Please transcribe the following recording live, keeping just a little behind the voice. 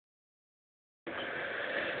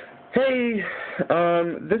Hey,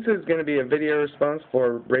 this is going to be a video response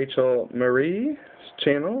for Rachel Marye's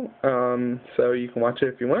channel, so you can watch it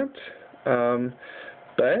if you want,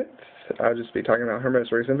 but I'll just be talking about her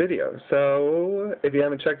most recent video. So, if you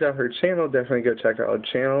haven't checked out her channel, definitely go check out her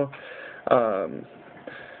channel,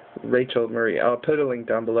 Rachel Marye. I'll put a link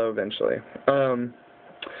down below eventually.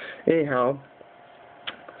 Anyhow,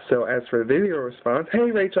 so as for the video response,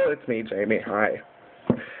 hey Rachel, it's me, Jamie, hi.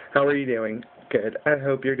 How are you doing? Good. I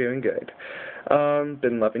hope you're doing good.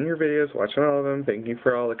 Been loving your videos, watching all of them. Thank you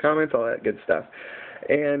for all the comments, all that good stuff.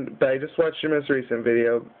 But I just watched your most recent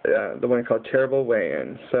video, the one called Terrible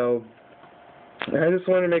Weigh-In. So I just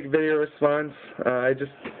wanted to make a video response. I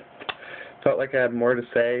just felt like I had more to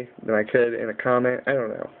say than I could in a comment. I don't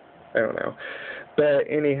know. But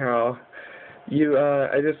anyhow,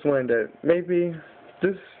 I just wanted to maybe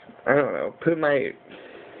just, I don't know, put my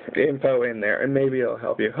info in there, and maybe it'll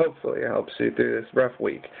help you. Hopefully it helps you through this rough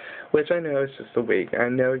week, which I know is just a week. I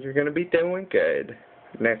know you're going to be doing good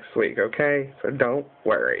next week, okay? So don't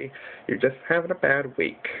worry. You're just having a bad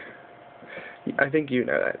week. I think you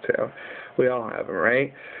know that too. We all have them,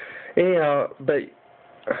 right? Anyhow, but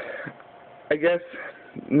I guess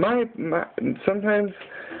my sometimes,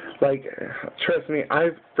 like, trust me,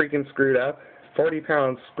 I've freaking screwed up. 40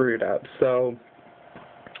 pounds screwed up. So,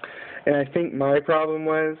 and I think my problem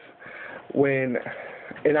was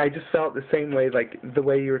and I just felt the same way, like the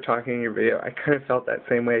way you were talking in your video, I kind of felt that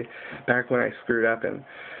same way back when I screwed up, and,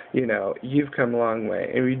 you know, you've come a long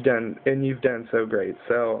way, and you've done so great.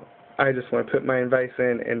 So I just want to put my advice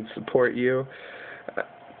in and support you,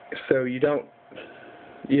 so you don't,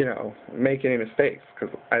 you know, make any mistakes,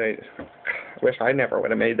 because I wish I never would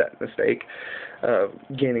have made that mistake of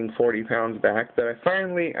gaining 40 pounds back, but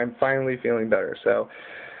I'm finally feeling better. So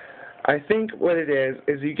I think what it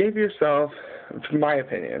is you gave yourself, in my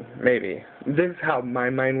opinion, maybe, this is how my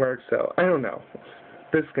mind works, so I don't know.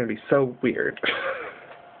 This is going to be so weird.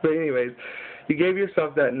 But anyways, you gave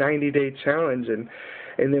yourself that 90-day challenge, and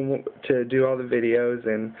then to do all the videos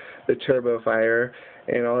and the turbo fire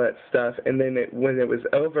and all that stuff, and then when it was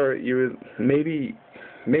over, you maybe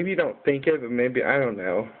you don't think it, but maybe, I don't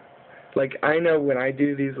know. Like, I know when I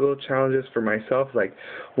do these little challenges for myself, like,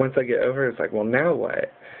 once I get over it, it's like, well, now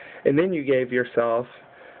what? And then you gave yourself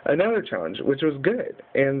another challenge, which was good.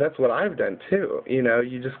 And that's what I've done too. You know,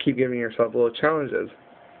 you just keep giving yourself little challenges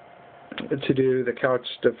to do the couch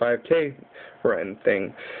to 5K run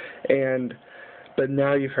thing. But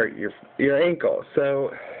now you've hurt your ankle.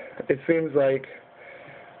 So it seems like,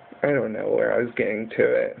 I don't know where I was getting to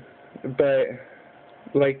it. But,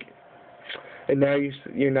 like, and now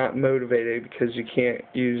you're not motivated because you can't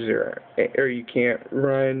you can't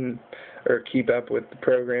run or keep up with the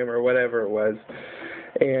program or whatever it was.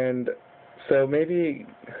 And so maybe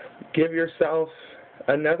give yourself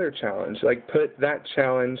another challenge. Like, put that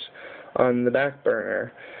challenge on the back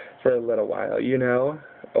burner for a little while, you know?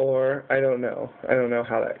 Or, I don't know. I don't know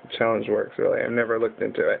how that challenge works, really. I've never looked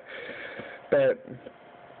into it. But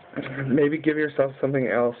maybe give yourself something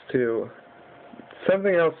else to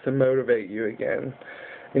motivate you again.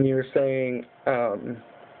 And you were saying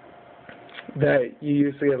that you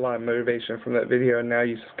used to get a lot of motivation from that video, and now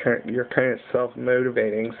you're kind of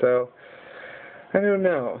self-motivating. So I don't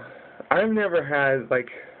know. I've never had, like,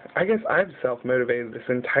 I guess I've self-motivated this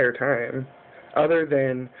entire time, other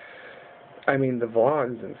than, I mean, the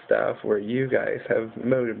vlogs and stuff where you guys have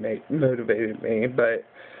motivated me, but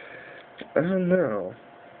I don't know.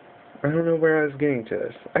 I don't know where I was getting to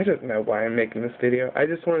this. I don't know why I'm making this video. I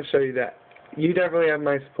just want to show you that you definitely have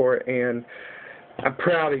my support, and I'm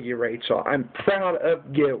proud of you, Rachel. I'm proud of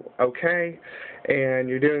you, okay? And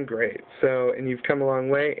you're doing great. So, and you've come a long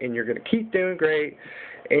way, and you're going to keep doing great,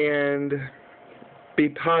 and be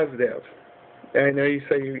positive. And I know you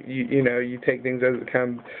say you know, you take things as it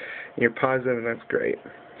come, and you're positive, and that's great.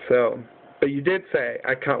 So, but you did say,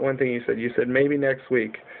 I caught one thing you said. You said maybe next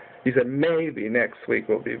week. You said maybe next week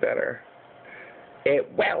will be better.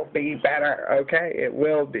 It will be better, okay? It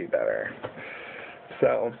will be better.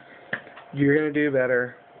 So, you're going to do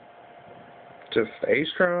better. Just stay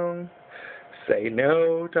strong. Say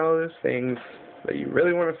no to all those things that you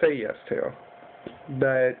really want to say yes to.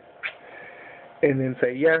 And then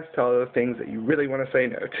say yes to all those things that you really want to say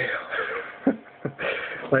no to.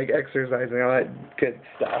 Like exercising, all that good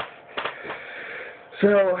stuff.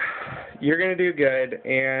 So, you're going to do good,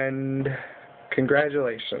 and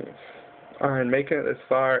congratulations on making it this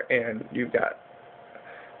far, and you're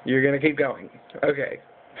going to keep going. Okay.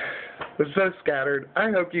 It was so scattered.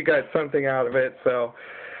 I hope you got something out of it, so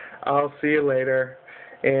I'll see you later.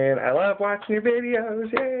 And I love watching your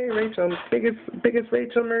videos. Yay, Rachel. I'm the biggest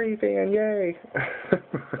Rachel Marye fan. Yay.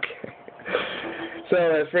 Okay.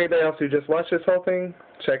 So, for anybody else who just watched this whole thing,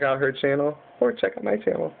 check out her channel, or check out my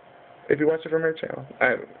channel. If you watch it from her channel.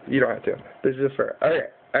 You don't have to. This is just for her.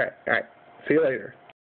 Alright. See you later.